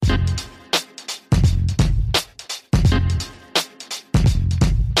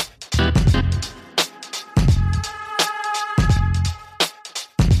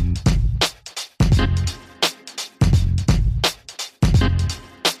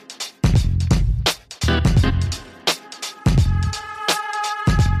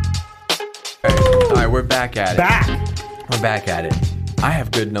back at it. We're back at it. I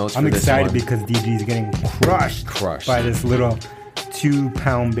have good notes for this one. I'm excited because DG's getting crushed by this little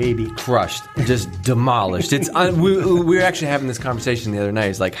 2-pound baby. Crushed. Just demolished. We were actually having this conversation the other night.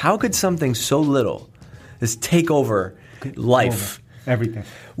 It's like, how could something so little just take over life? Everything.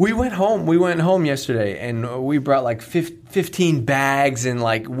 We went home yesterday, and we brought like 15 bags, and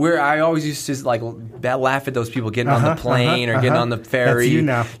like I always used to like laugh at those people getting on the plane or getting on the ferry. That's you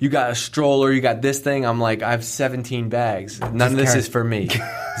now. You got a stroller, you got this thing. I'm like, I have 17 bags. None of this is for me.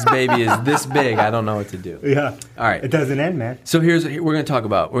 This baby is this big. I don't know what to do. Yeah. All right. It doesn't end, man. So we're going to talk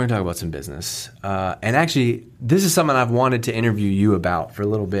about some business, and actually, this is something I've wanted to interview you about for a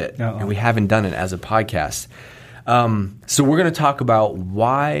little bit, and we haven't done it as a podcast. So we're going to talk about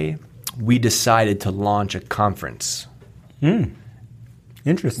why we decided to launch a conference.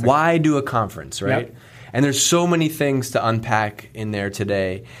 Interesting. Why do a conference, right? Yep. And there's so many things to unpack in there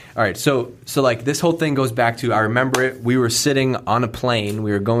today. All right, so like this whole thing goes back to, I remember it, we were sitting on a plane,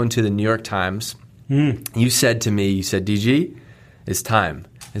 we were going to the New York Times. You said to me, DG, it's time.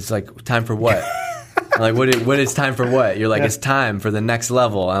 It's like, time for what? I'm like, what is time for what? You're like, it's time for the next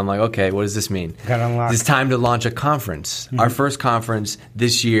level. And I'm like, okay, what does this mean? Got unlocked. It's time to launch a conference. Our first conference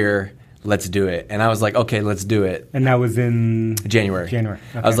this year. Let's do it. And I was like, okay, let's do it. And that was in January. Okay.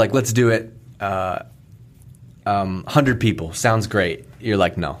 I was like, let's do it. 100 people. Sounds great. You're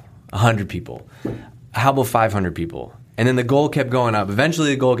like, no, 100 people. How about 500 people? And then the goal kept going up. Eventually,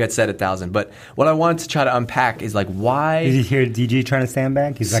 the goal gets set at 1,000. But what I wanted to try to unpack is like, why? Did you hear DG trying to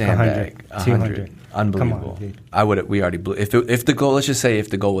sandbag? He's like 100, 200. Unbelievable. Come on, we already blew. If the goal, let's just say, if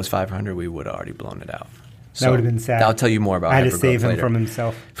the goal was 500, we would have already blown it out. So that would have been sad. I'll tell you more about. I had to save him later. from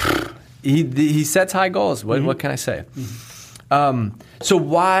himself. He sets high goals. What can I say? So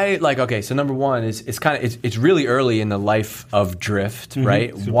why? Like, okay. So number one is it's really early in the life of Drift,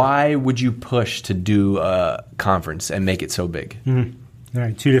 right? Super. Why would you push to do a conference and make it so big? All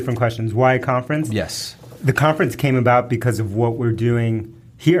right, 2 different questions. Why a conference? Yes. The conference came about because of what we're doing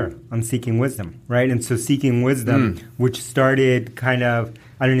here on Seeking Wisdom, right? And so Seeking Wisdom, which started kind of,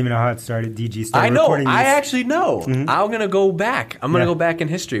 I don't even know how it started. DG started recording this. I actually know. I'm going to go back. I'm going to go back in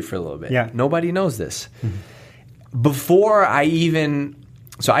history for a little bit. Yeah. Nobody knows this. Before I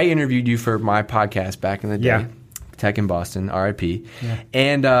interviewed you for my podcast back in the day. Yeah. Tech in Boston, RIP. Yeah.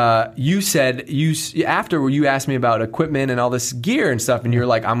 And you said, after you asked me about equipment and all this gear and stuff, and you're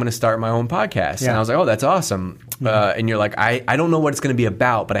like, I'm going to start my own podcast. Yeah. And I was like, oh, that's awesome. And you're like, I don't know what it's going to be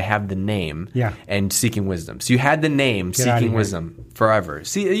about, but I have the name. Yeah. And Seeking Wisdom. So you had the name Seeking Wisdom forever.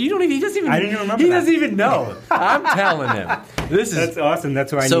 See, he doesn't even. I didn't even remember. He doesn't even know. I'm telling him. That's awesome.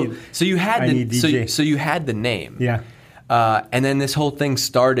 That's why I need. So you had DJ. So you had the name. Yeah. And then this whole thing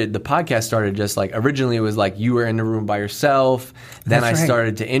started, the podcast started just like, originally it was like you were in the room by yourself. Then I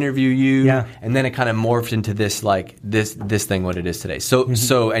started to interview you. Yeah. And then it kind of morphed into this, like this thing, what it is today.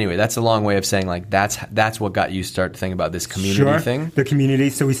 So anyway, that's a long way of saying like, that's what got you start to think about this community thing. The community.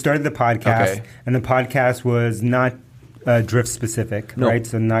 So we started the podcast and the podcast was not Drift specific, right?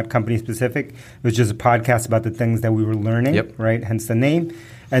 So not company specific. It was just a podcast about the things that we were learning, right? Hence the name.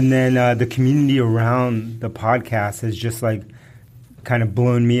 And then the community around the podcast has just like kind of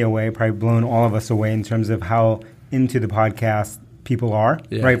blown me away, probably blown all of us away in terms of how into the podcast people are,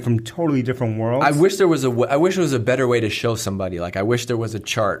 right? From totally different worlds. I wish there was a better way to show somebody. Like I wish there was a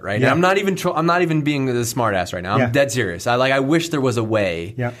chart, right? Yeah. And I'm not even being the smart ass right now. I'm dead serious. I wish there was a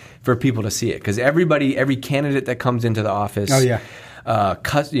way for people to see it, because every candidate that comes into the office.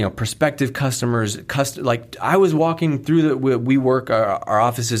 Prospective customers. Like I was walking through we work our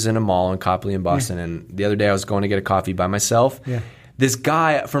offices in a mall in Copley in Boston, and the other day I was going to get a coffee by myself. Yeah. This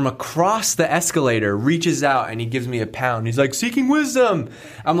guy from across the escalator reaches out and he gives me a pound. He's like, Seeking Wisdom.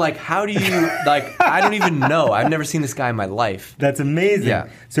 I'm like, how do you, like, I don't even know. I've never seen this guy in my life. That's amazing. Yeah.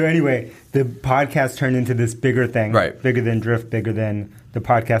 So anyway, the podcast turned into this bigger thing. Right. Bigger than Drift, bigger than the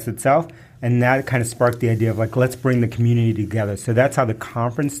podcast itself. And that kind of sparked the idea of like, let's bring the community together. So that's how the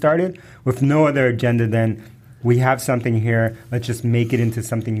conference started, with no other agenda than we have something here, let's just make it into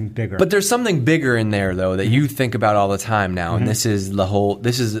something bigger. But there's something bigger in there, though, that you think about all the time now, and this is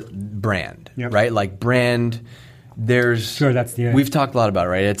brand, right? Like brand, we've talked a lot about it,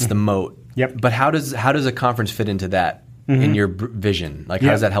 right? It's the moat. Yep. But how does a conference fit into that in your vision? Like, how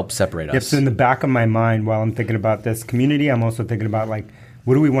does that help separate us? Yep, so in the back of my mind, while I'm thinking about this community, I'm also thinking about, like,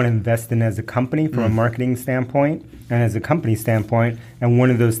 what do we want to invest in as a company from a marketing standpoint and as a company standpoint? And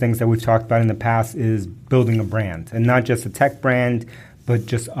one of those things that we've talked about in the past is building a brand, and not just a tech brand, but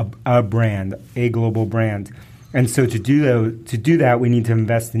just a brand, a global brand. And so to do that, we need to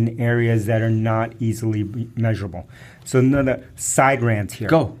invest in areas that are not easily measurable. So another side rant here.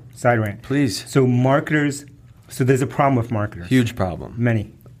 Go. Side rant. Please. So marketers, so there's a problem with marketers. Huge problem.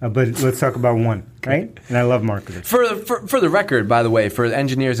 Many. But let's talk about one, right? And I love marketers. For the record, by the way, for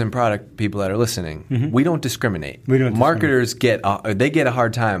engineers and product people that are listening, we don't discriminate. Marketers get a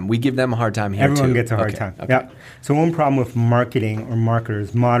hard time. We give them a hard time here too. Everyone gets a hard time. Okay. Yeah. So one problem with marketing or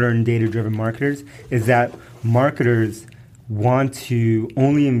marketers, modern data-driven marketers, is that marketers want to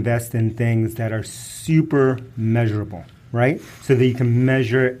only invest in things that are super measurable, right? So that you can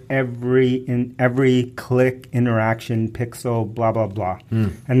measure every click, interaction, pixel, blah, blah, blah.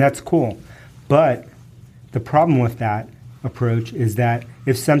 And that's cool. But the problem with that approach is that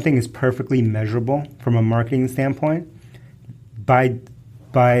if something is perfectly measurable from a marketing standpoint, by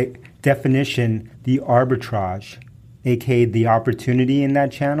definition, the arbitrage, aka the opportunity in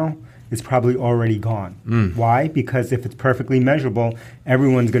that channel, is probably already gone. Why? Because if it's perfectly measurable,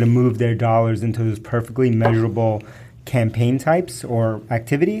 everyone's going to move their dollars into those perfectly measurable campaign types or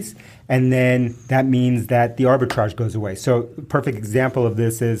activities, and then that means that the arbitrage goes away. So a perfect example of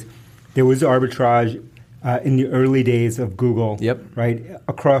this is there was arbitrage in the early days of Google, right,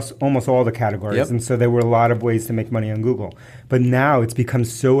 across almost all the categories. And so there were a lot of ways to make money on Google. But now it's become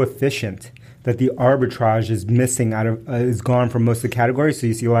so efficient that the arbitrage is missing is gone from most of the categories. So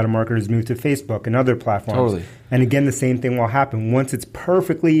you see a lot of marketers move to Facebook and other platforms. Totally. And again, the same thing will happen. Once it's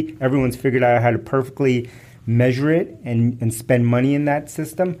everyone's figured out how to perfectly measure it and spend money in that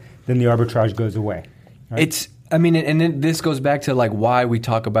system, then the arbitrage goes away. Right? And this goes back to like why we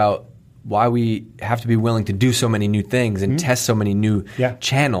talk about why we have to be willing to do so many new things and test so many new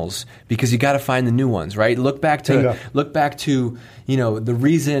channels, because you got to find the new ones, right? Look back to the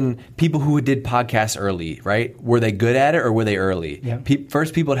reason people who did podcasts early, right? Were they good at it or were they early? Yeah.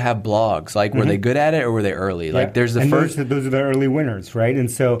 First people to have blogs, like were they good at it or were they early? Like there's the first. Those are the early winners, right?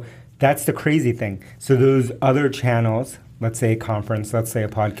 And so that's the crazy thing. So those other channels, let's say a conference, let's say a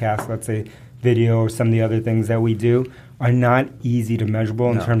podcast, let's say video, or some of the other things that we do, are not easy to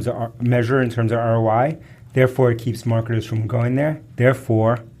measure in terms of ROI. Therefore, it keeps marketers from going there.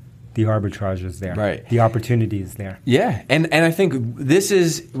 Therefore, the arbitrage is there. Right. The opportunity is there. Yeah. And I think this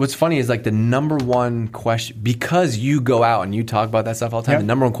is what's funny is like the number one question, because you go out and you talk about that stuff all the time, the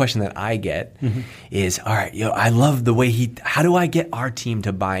number one question that I get is, all right, I love the way how do I get our team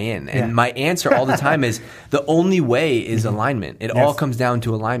to buy in? And my answer all the time is the only way is alignment. It all comes down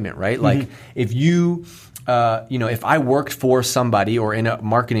to alignment, right? Like if you... if I worked for somebody or in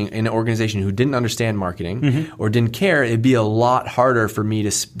an organization who didn't understand marketing or didn't care, it'd be a lot harder for me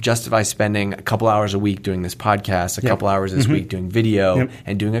to justify spending a couple hours a week doing this podcast, a couple hours this week doing video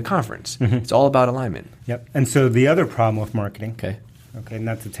and doing a conference. It's all about alignment. Yep. And so the other problem with marketing,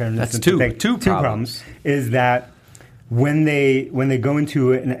 not to turn this into two problems, is that when they go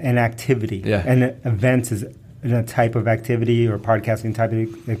into an activity, an event is in a type of activity or podcasting type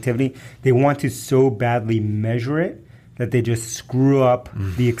of activity, they want to so badly measure it that they just screw up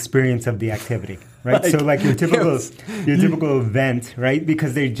the experience of the activity, right? So like your typical event, right?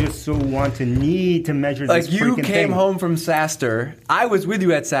 Because they just so need to measure this freaking thing. Like you came home from SaaStr. I was with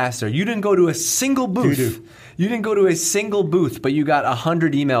you at SaaStr. You didn't go to a single booth. You didn't go to a single booth, but you got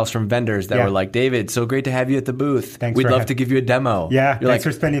 100 emails from vendors that were like, David, so great to have you at the booth. We'd love to give you a demo. Yeah, thanks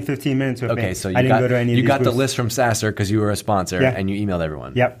for spending 15 minutes with me. Okay, so you got the list from SaaStr because you were a sponsor and you emailed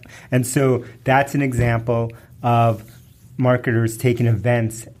everyone. Yep. And so that's an example of marketers taking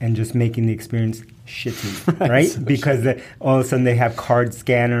events and just making the experience shitty, right? Because all of a sudden they have card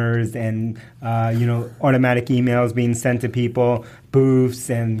scanners and automatic emails being sent to people, booths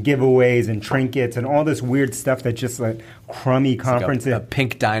and giveaways and trinkets and all this weird stuff that's just like crummy conferences. Like a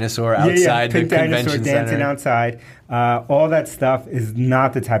pink dinosaur outside the convention center. Dancing outside. All that stuff is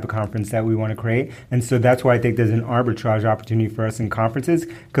not the type of conference that we want to create. And so that's why I think there's an arbitrage opportunity for us in conferences,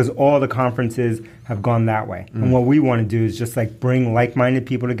 because all the conferences have gone that way. And what we want to do is just like bring like-minded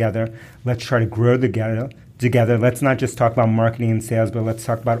people together. Let's try to grow together. Let's not just talk about marketing and sales, but let's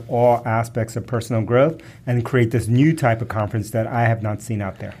talk about all aspects of personal growth and create this new type of conference that I have not seen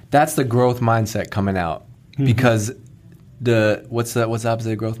out there. That's the growth mindset coming out, because what's the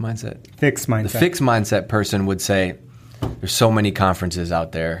opposite of growth mindset? Fixed mindset. The fixed mindset person would say, there's so many conferences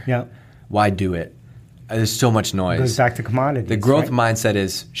out there. Yeah. Why do it? There's so much noise. It goes back to commodities. The growth mindset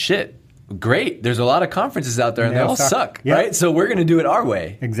is, shit, great. There's a lot of conferences out there and they all suck, right? So we're going to do it our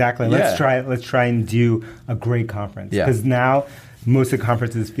way. Exactly. Let's try and do a great conference. Because now most of the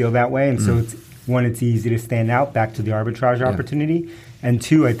conferences feel that way. And so it's easy to stand out, back to the arbitrage opportunity. And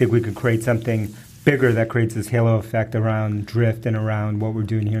two, I think we could create something bigger that creates this halo effect around Drift and around what we're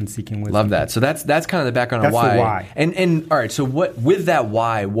doing here in Seeking Wisdom. Love that. So that's kind of the background of why. That's the why. And all right, so with that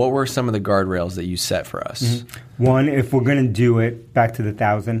why, what were some of the guardrails that you set for us? One, if we're going to do it back to the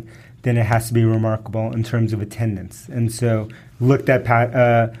 1,000, then it has to be remarkable in terms of attendance. And so looked at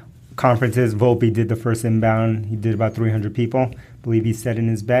conferences. Volpe did the first inbound. He did about 300 people. I believe he said in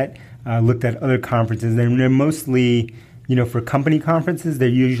his bet. Looked at other conferences. And they're mostly, for company conferences, they're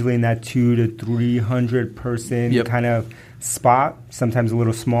usually in that 200 to 300 person kind of spot, sometimes a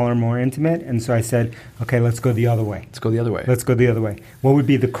little smaller, more intimate. And so I said, okay, let's go the other way. Let's go the other way. What would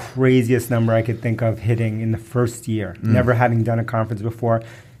be the craziest number I could think of hitting in the first year? Never having done a conference before.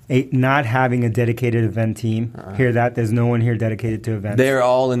 Not having a dedicated event team. Hear that? There's no one here dedicated to events. They're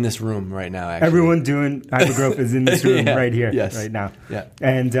all in this room right now, actually. Everyone doing Hypergrowth is in this room right here, right now. Yeah.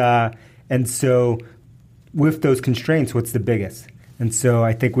 And so with those constraints, what's the biggest? And so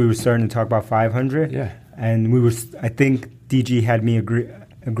I think we were starting to talk about 500. Yeah. And I think DG had me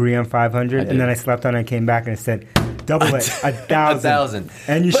agree on 500. And then I slept on it and came back and I said, double it, 1,000. 1,000.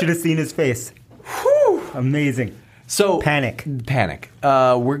 And you should have seen his face. Whew, amazing. So panic.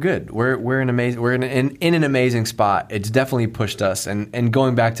 We're good. We're in an amazing spot. It's definitely pushed us. And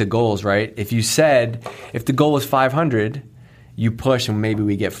going back to goals, right? If the goal was 500, you push and maybe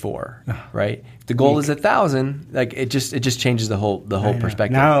we get 4, right? If the goal is 1,000, like it just changes the whole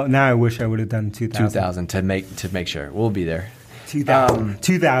perspective. Now I wish I would have done 2,000. 2,000 to make sure we'll be there.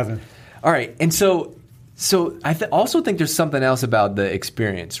 2,000. All right, and so I also think there's something else about the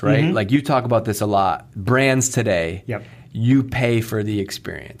experience, right? Mm-hmm. Like you talk about this a lot. Brands today, you pay for the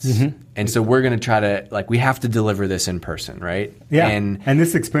experience. Mm-hmm. And so we're going to try to, we have to deliver this in person, right? Yeah, and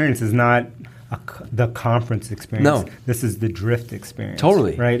this experience is not the conference experience. No. This is the Drift experience.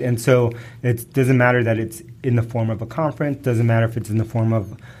 Totally. Right? And so it doesn't matter that it's in the form of a conference. Doesn't matter if it's in the form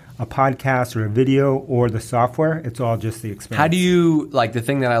of a podcast or a video or the software. It's all just the experience. How do you, the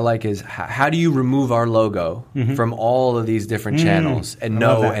thing that I like is, how do you remove our logo from all of these different channels and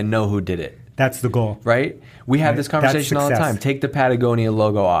know who did it? That's the goal. Right? We have this conversation all the time. Take the Patagonia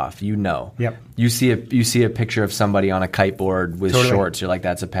logo off. Yep. You see a picture of somebody on a kiteboard with shorts. You're like,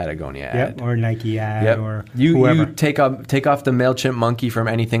 that's a Patagonia ad. Yep. Or a Nike ad or whoever. You take off the MailChimp monkey from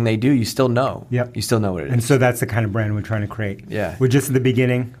anything they do. You still know. Yep. You still know what it is. And so that's the kind of brand we're trying to create. Yeah. We're just at the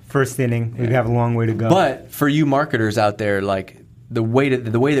beginning, first inning. We have a long way to go. But for you marketers out there, the way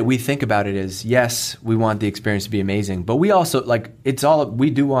that we think about it is, yes, we want the experience to be amazing, but we also we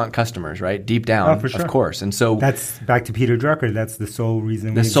do want customers, right? Deep down, for sure. Of course. And so that's back to Peter Drucker. That's the sole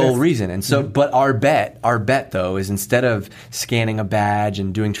reason. And so, but our bet though is instead of scanning a badge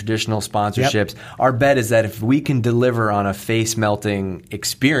and doing traditional sponsorships, our bet is that if we can deliver on a face melting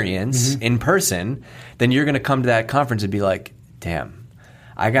experience in person, then you're going to come to that conference and be like, damn,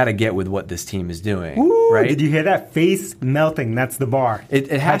 I got to get with what this team is doing. Ooh, right? Did you hear that? Face melting. That's the bar. It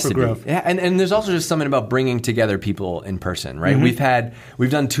has to be. Yeah, and there's also just something about bringing together people in person, right? Mm-hmm.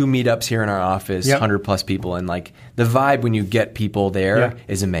 We've done 2 meetups here in our office, 100 plus people, and the vibe when you get people there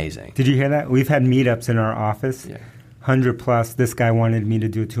is amazing. Did you hear that? We've had meetups in our office. Yeah. 100 plus. This guy wanted me to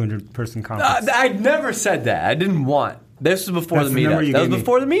do a 200 person conference. I never said that. I didn't want. This was before the meetups. That was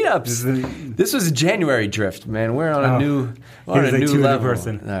before the meetups. This was January Drift, man. We're on a new level.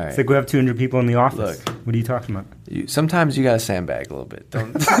 Person. All right. It's like we have 200 people in the office. Look, what are you talking about? Sometimes you got to sandbag a little bit.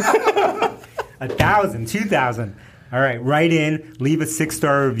 Don't. 1,000, 2,000. All right, write in, leave a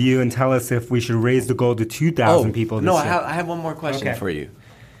 6-star review, and tell us if we should raise the goal to 2,000 people this year. I have one more question for you.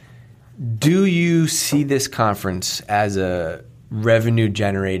 Do you see this conference as a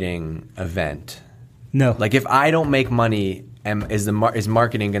revenue-generating event? No. If I don't make money, is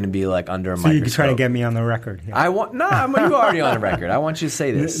marketing going to be under a microscope? So you're trying to get me on the record. Yeah. You're already on the record. I want you to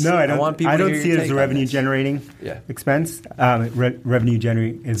say this. No, I don't. I don't see it as a revenue-generating expense.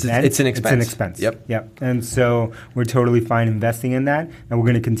 Revenue-generating event. It's an expense. It's an expense. Yep. And so we're totally fine investing in that, and we're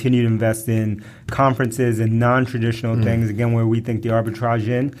going to continue to invest in conferences and non-traditional things. Again, where we think the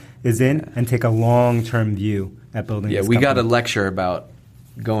arbitrage is in, and take a long-term view at building. Yeah, we got a lecture about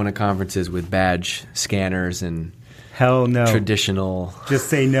going to conferences with badge scanners and hell no traditional. Just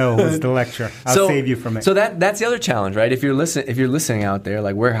say no was the lecture. I'll save you from it. So that's the other challenge, right? If you're listening out there,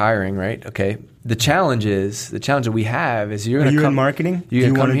 we're hiring, right? Okay. The challenge that we have is you're going to come in marketing.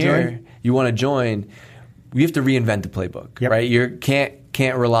 You want to join? You want to join? We have to reinvent the playbook, right? You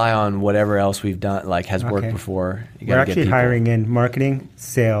can't rely on whatever else we've done has worked before. We're actually hiring in marketing,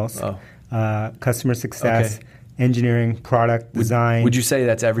 sales, customer success. Okay. Engineering, product design. Would you say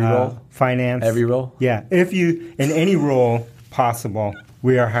that's every role? Finance. Every role? Yeah. If you, in any role possible,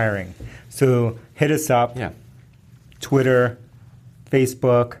 we are hiring. So hit us up. Yeah. Twitter,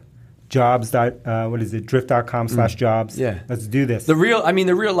 Facebook, drift.com/jobs. Yeah. Let's do this. The real,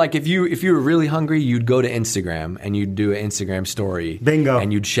 like if you were really hungry, you'd go to Instagram and you'd do an Instagram story. Bingo.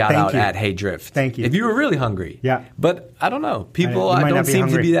 And you'd shout out at Hey Drift. Thank you. If you were really hungry. Yeah. But I don't know. People don't seem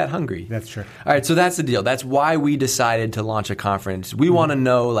to be that hungry. That's true. All right. So that's the deal. That's why we decided to launch a conference. We want to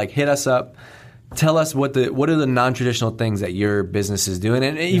know, like, hit us up. Tell us what are the non-traditional things that your business is doing,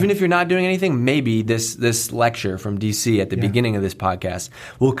 and even if you're not doing anything, maybe this lecture from DC at the beginning of this podcast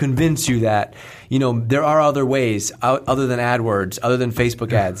will convince you that there are other ways other than AdWords, other than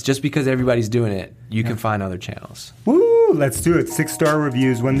Facebook ads. Just because everybody's doing it, you can find other channels. Woo! Let's do it. 6-star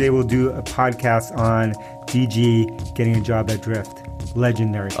reviews. One day we'll do a podcast on DG getting a job at Drift.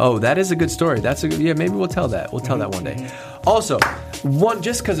 Legendary. Oh, that is a good story. Maybe we'll tell that. We'll tell that one day. Also,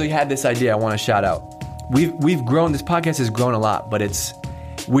 just because we had this idea, I want to shout out. We've grown. This podcast has grown a lot,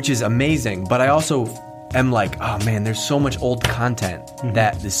 which is amazing. But I also am like, oh man, there's so much old content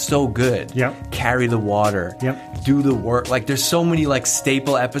that is so good. Yep. Carry the water. Yep. Do the work. Like there's so many like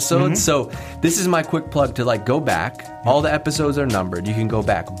staple episodes. So this is my quick plug to like go back. All the episodes are numbered. You can go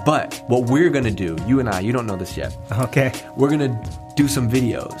back. But what we're gonna do, you and I, you don't know this yet. Okay. We're gonna do some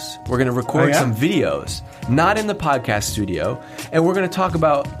videos. We're going to record some videos, not in the podcast studio, and we're going to talk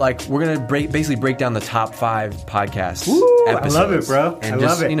about, like, we're going to basically break down the top 5 podcast episodes. I love it, bro. And I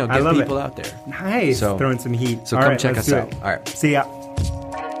just, love it. get people out there. Nice. So, throwing some heat. So come check us out. All right. See ya.